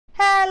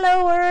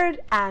Hello world,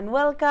 and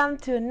welcome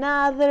to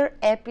another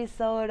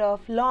episode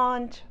of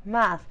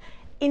LaunchMas.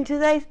 In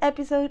today's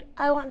episode,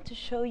 I want to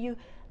show you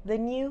the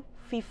new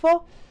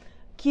FIFO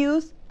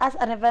Queues as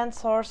an event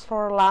source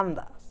for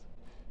Lambdas.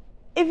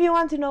 If you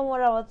want to know more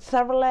about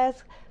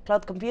serverless,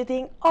 cloud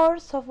computing, or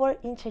software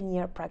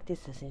engineer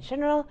practices in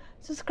general,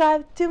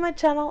 subscribe to my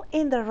channel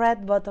in the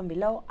red button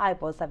below. I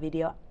post a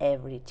video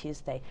every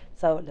Tuesday.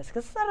 So let's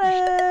get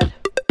started.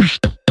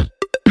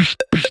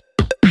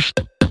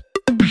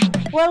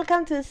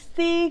 Welcome to the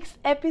 6th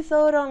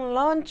episode on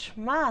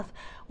LaunchMas.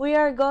 We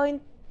are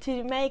going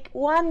to make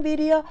one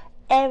video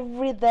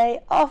every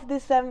day of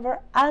December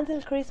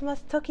until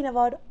Christmas, talking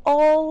about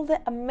all the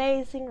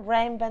amazing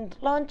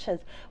reinvent launches.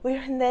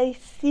 We're in day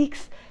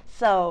 6,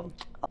 so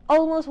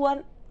almost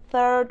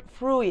 1/3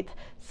 through it.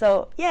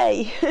 So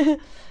yay!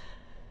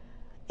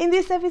 In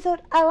this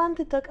episode, I want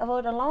to talk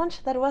about a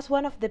launch that was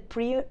one of the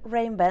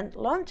pre-reinvent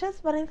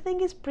launches, but I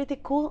think it's pretty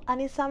cool and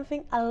it's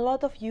something a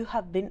lot of you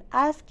have been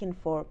asking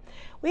for.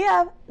 We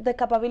have the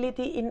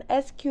capability in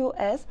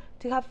SQS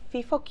to have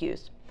FIFO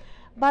queues,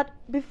 but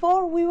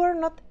before we were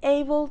not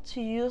able to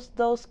use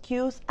those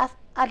queues as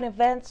an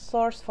event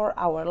source for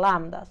our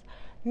Lambdas.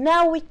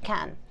 Now we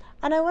can,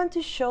 and I want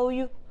to show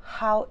you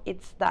how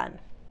it's done.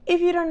 If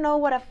you don't know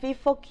what a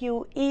FIFO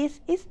queue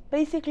is, it's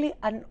basically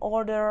an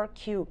order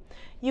queue.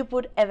 You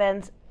put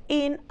events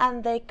in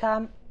and they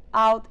come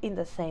out in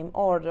the same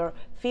order.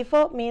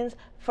 FIFO means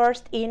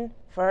first in,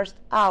 first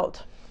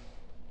out.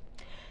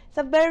 It's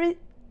a very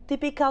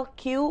typical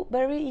queue,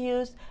 very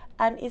used,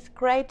 and it's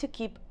great to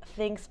keep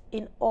things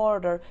in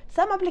order.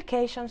 Some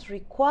applications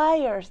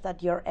requires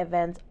that your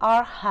events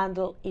are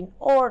handled in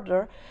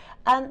order,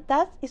 and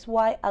that is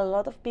why a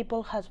lot of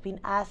people has been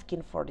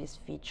asking for this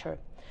feature.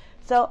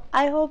 So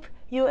I hope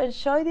you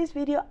enjoy this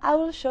video. I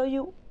will show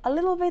you a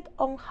little bit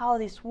on how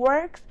this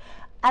works,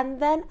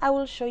 and then I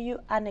will show you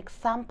an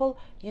example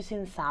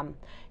using SAM.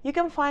 You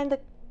can find the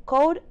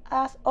code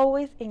as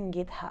always in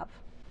GitHub.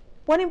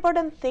 One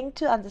important thing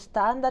to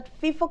understand that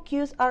FIFO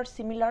queues are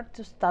similar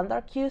to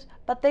standard queues,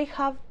 but they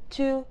have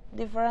two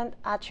different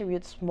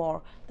attributes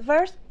more. The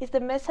first is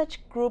the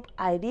message group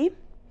ID,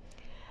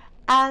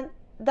 and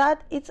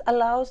that it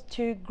allows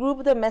to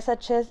group the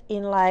messages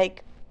in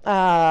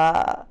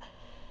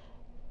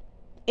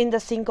in the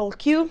single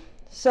queue.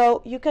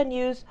 So you can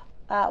use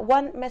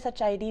one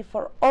message ID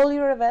for all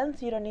your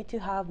events. You don't need to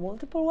have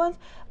multiple ones,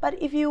 but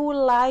if you would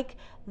like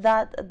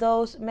that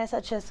those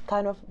messages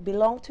kind of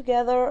belong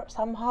together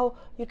somehow,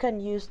 you can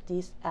use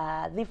these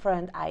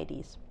different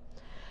IDs.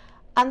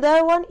 And the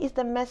other one is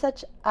the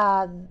message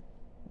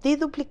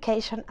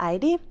deduplication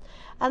ID,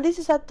 and this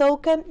is a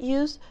token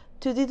used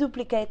to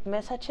deduplicate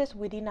messages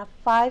within a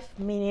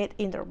 5-minute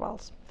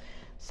intervals.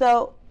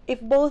 So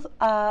if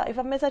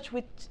a message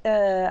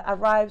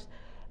arrives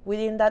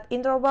within that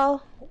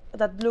interval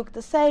that look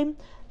the same,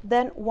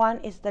 then one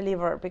is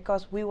delivered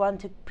because we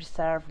want to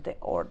preserve the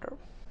order.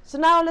 So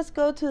now let's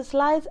go to the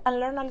slides and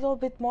learn a little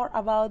bit more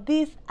about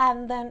this,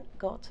 and then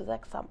go to the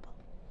example.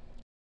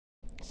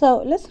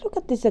 So let's look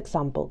at this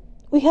example.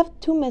 We have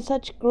two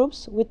message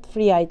groups with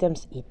 3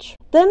 items each.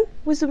 Then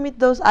we submit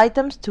those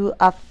items to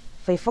a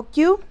FIFO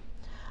queue,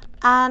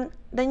 and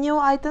the new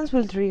items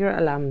will trigger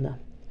a Lambda.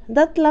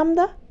 That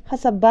Lambda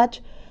has a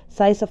batch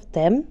size of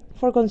 10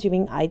 for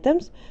consuming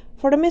items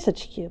for the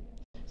message queue.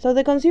 So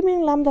the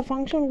consuming Lambda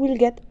function will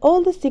get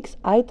all the 6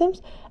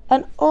 items,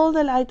 and all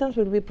the items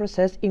will be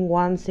processed in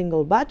one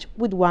single batch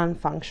with one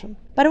function.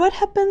 But what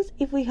happens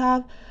if we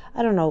have,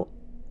 I don't know,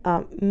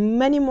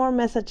 many more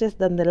messages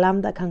than the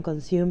Lambda can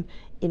consume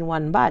in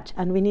one batch,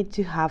 and we need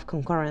to have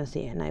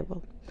concurrency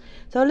enabled?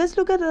 So let's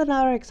look at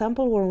another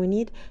example where we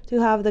need to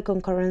have the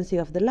concurrency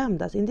of the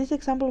Lambdas. In this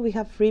example, we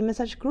have 3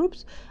 message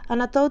groups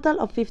and a total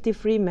of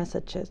 53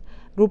 messages.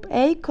 Group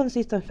A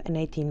consists of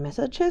 18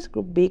 messages,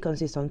 Group B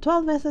consists of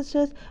 12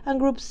 messages, and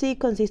Group C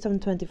consists of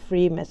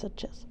 23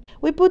 messages.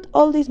 We put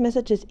all these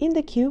messages in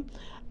the queue,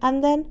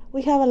 and then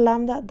we have a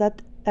Lambda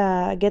that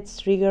gets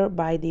triggered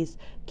by this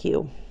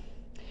queue.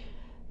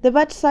 The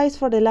batch size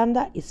for the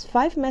Lambda is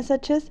 5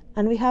 messages,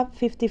 and we have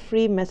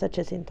 53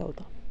 messages in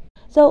total.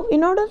 So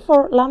in order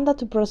for Lambda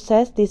to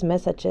process these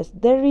messages,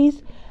 there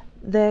is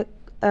the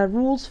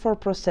rules for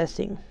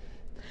processing.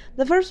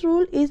 The first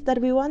rule is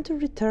that we want to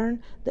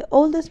return the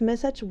oldest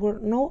message where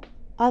no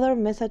other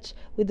message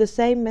with the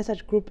same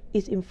message group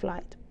is in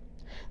flight.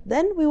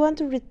 Then we want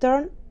to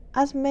return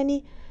as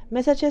many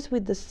messages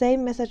with the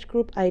same message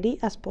group ID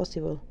as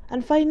possible.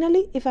 And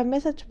finally, if a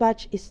message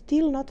batch is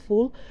still not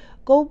full,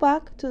 go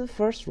back to the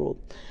first rule.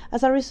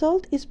 As a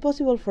result, it's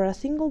possible for a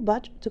single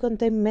batch to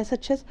contain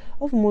messages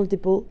of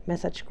multiple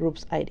message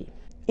groups ID.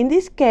 In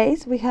this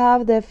case, we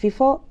have the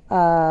FIFO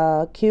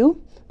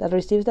queue that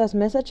receives those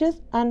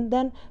messages and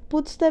then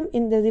puts them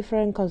in the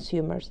different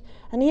consumers.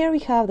 And here we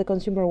have the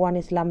consumer 1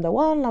 is Lambda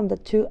 1, Lambda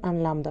 2,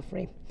 and Lambda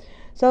 3.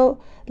 So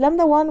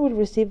Lambda 1 will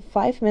receive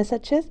 5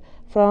 messages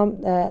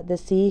from the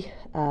C1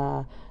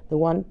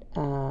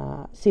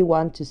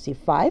 to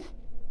C5.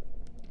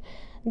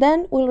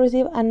 Then we'll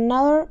receive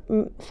another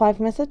 5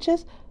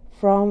 messages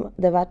from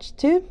the batch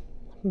 2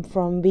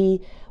 from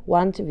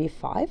B1 to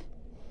B5.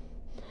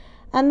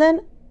 And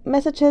then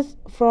messages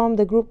from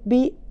the group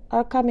B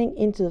are coming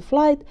into the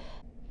flight.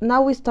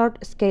 Now we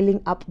start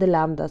scaling up the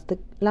lambdas. The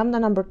lambda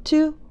number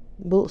 2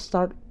 will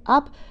start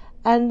up,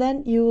 and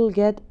then you will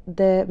get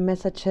the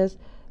messages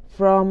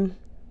from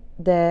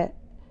the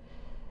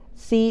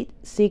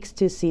C6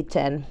 to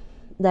C10.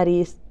 That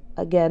is,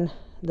 again,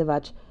 the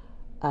batch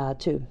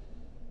 2.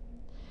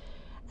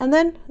 And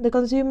then the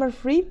consumer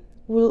 3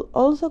 will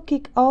also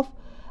kick off,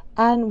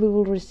 and we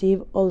will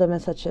receive all the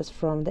messages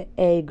from the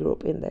A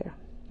group in there.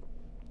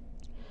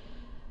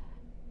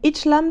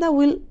 Each lambda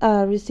will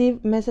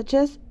receive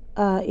messages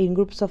in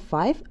groups of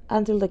 5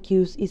 until the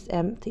queue is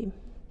empty.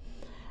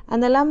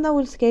 And the lambda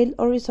will scale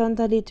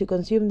horizontally to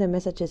consume the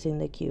messages in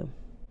the queue.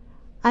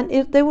 And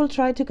if they will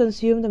try to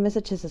consume the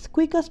messages as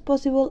quick as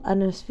possible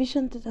and as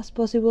efficient as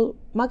possible,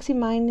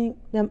 maximizing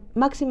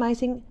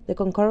the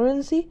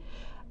concurrency.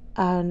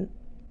 And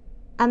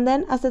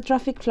then as the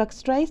traffic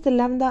fluctuates, the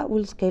lambda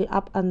will scale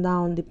up and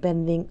down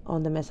depending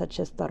on the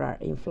messages that are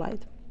in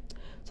flight.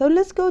 So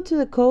let's go to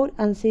the code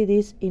and see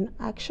this in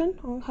action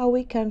on how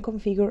we can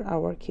configure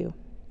our queue.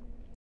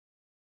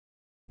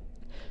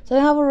 So I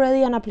have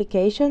already an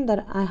application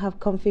that I have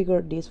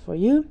configured this for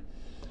you.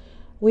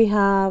 We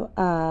have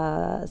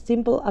a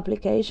simple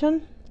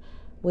application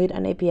with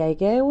an API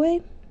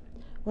gateway,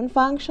 one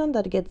function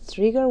that gets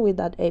triggered with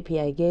that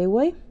API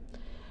gateway,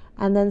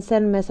 and then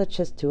send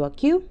messages to a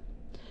queue,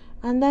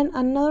 and then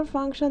another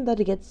function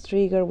that gets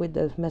triggered with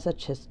the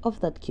messages of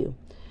that queue.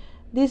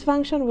 This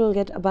function will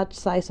get a batch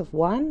size of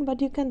 1,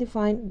 but you can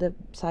define the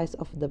size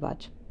of the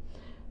batch.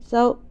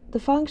 So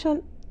the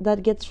function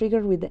that gets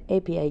triggered with the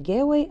API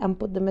gateway and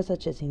put the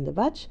messages in the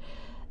batch,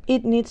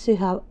 it needs to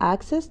have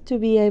access to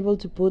be able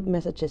to put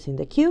messages in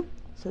the queue.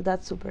 So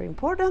that's super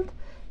important.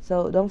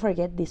 So don't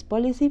forget this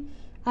policy.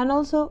 And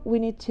also we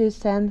need to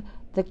send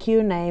the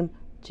queue name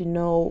to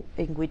know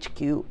in which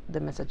queue the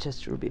messages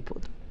should be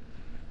put.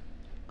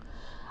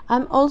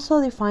 I'm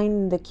also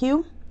defining the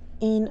queue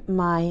in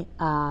my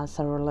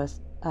serverless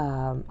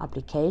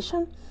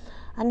application,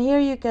 and here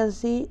you can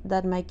see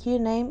that my queue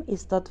name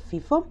is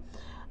 .FIFO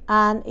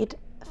and it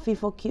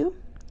FIFO Queue,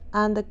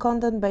 and the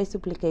content-based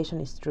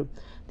duplication is true.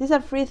 These are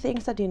 3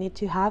 things that you need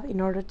to have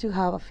in order to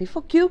have a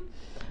FIFO queue,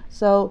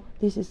 so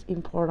this is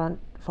important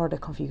for the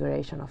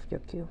configuration of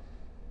your queue.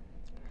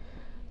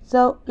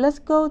 So let's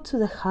go to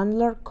the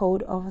handler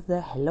code of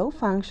the hello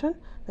function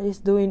that is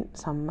doing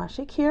some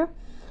magic here,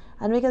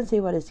 and we can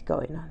see what is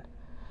going on.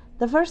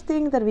 The first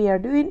thing that we are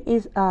doing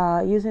is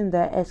using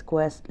the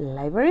SQS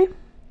library,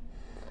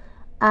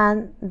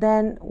 and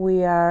then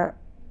we are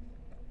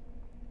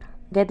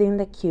getting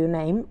the queue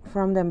name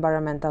from the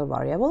environmental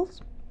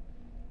variables.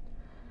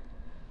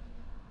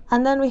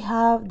 And then we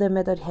have the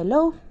method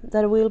hello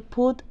that will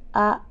put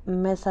a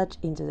message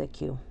into the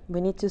queue.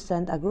 We need to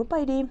send a group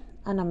ID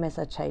and a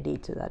message ID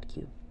to that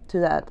queue, to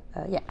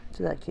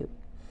that queue.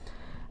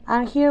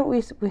 And here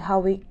is how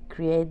we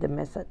create the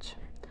message.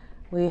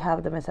 We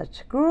have the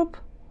message group,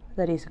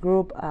 that is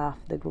group of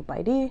the group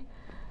ID,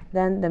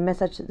 then the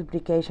message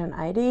duplication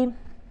ID,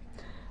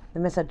 the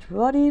message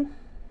body,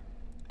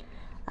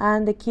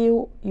 and the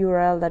queue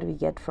URL that we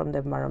get from the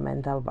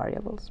environmental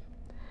variables.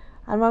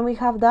 And when we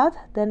have that,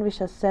 then we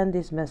just send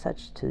this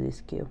message to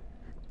this queue.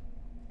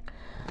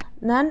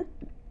 Then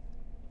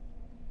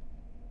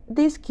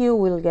this queue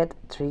will get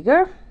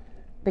triggered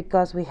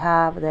because we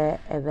have the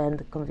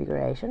event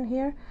configuration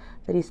here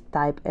that is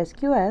type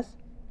SQS,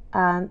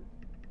 and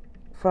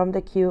from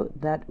the queue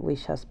that we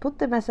just put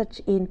the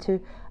message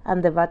into,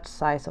 and the batch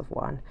size of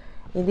 1.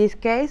 In this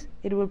case,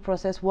 it will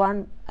process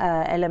 1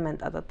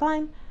 element at a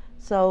time,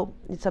 so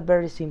it's a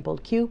very simple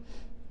queue.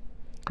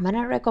 But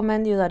I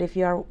recommend you that if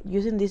you are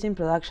using this in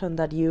production,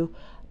 that you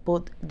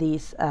put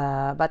this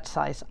batch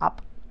size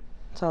up,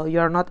 so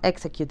you're not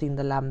executing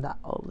the Lambda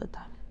all the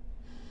time.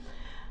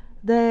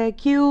 The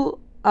queue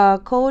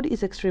code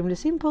is extremely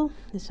simple.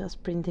 It's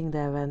just printing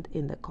the event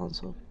in the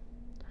console.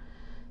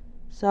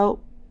 So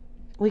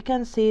we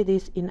can see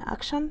this in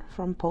action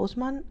from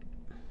Postman.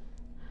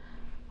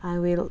 I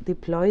will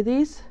deploy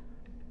this.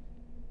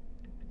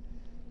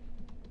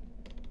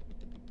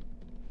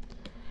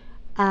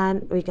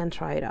 And we can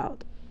try it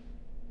out.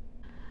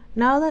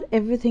 Now that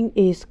everything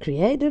is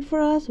created for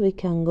us, we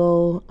can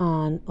go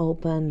and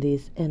open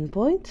this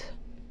endpoint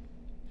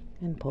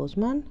in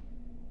Postman.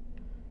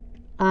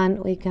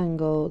 And we can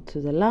go to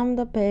the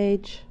Lambda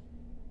page,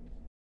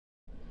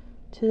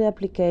 to the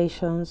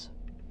applications,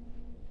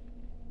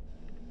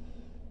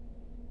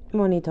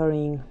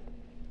 monitoring,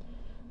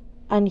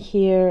 and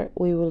here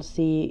we will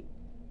see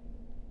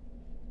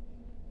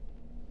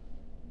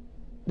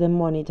the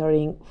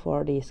monitoring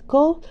for this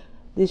call.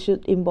 This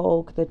should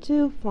invoke the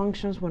 2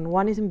 functions. When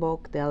one is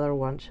invoked, the other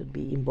one should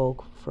be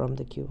invoked from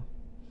the queue.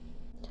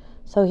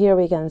 So here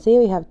we can see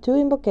we have 2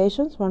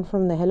 invocations, one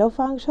from the hello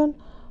function,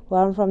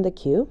 one from the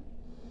queue,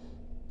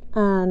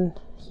 and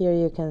here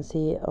you can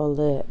see all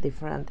the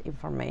different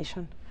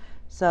information.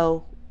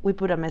 So we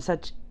put a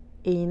message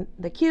in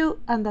the queue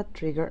and that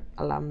triggered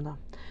a Lambda.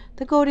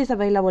 The code is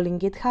available in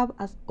GitHub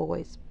as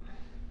always.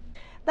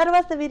 that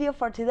was the video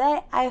for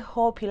today. I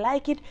hope you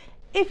like it.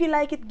 If you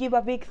like it, give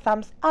a big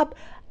thumbs up.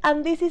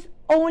 And this is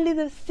only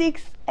the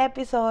 6th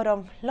episode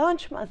of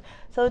LaunchMas.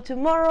 So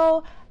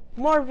tomorrow,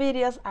 more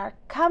videos are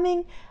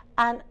coming.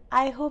 And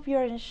I hope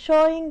you're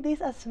enjoying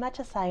this as much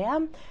as I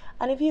am.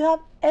 And if you have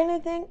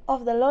anything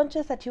of the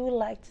launches that you would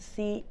like to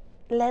see,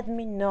 let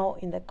me know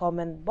in the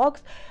comment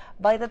box.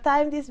 By the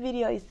time this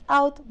video is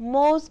out,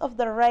 most of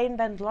the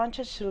reinvent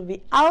launches should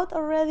be out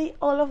already,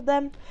 all of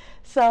them.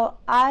 So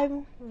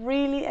I'm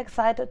really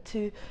excited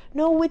to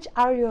know which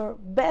are your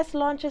best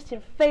launches,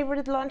 your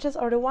favorite launches,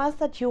 or the ones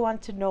that you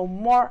want to know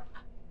more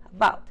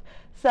about.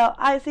 So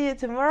I see you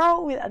tomorrow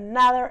with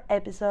another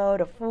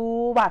episode of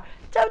FooBar.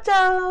 Ciao,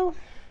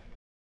 ciao!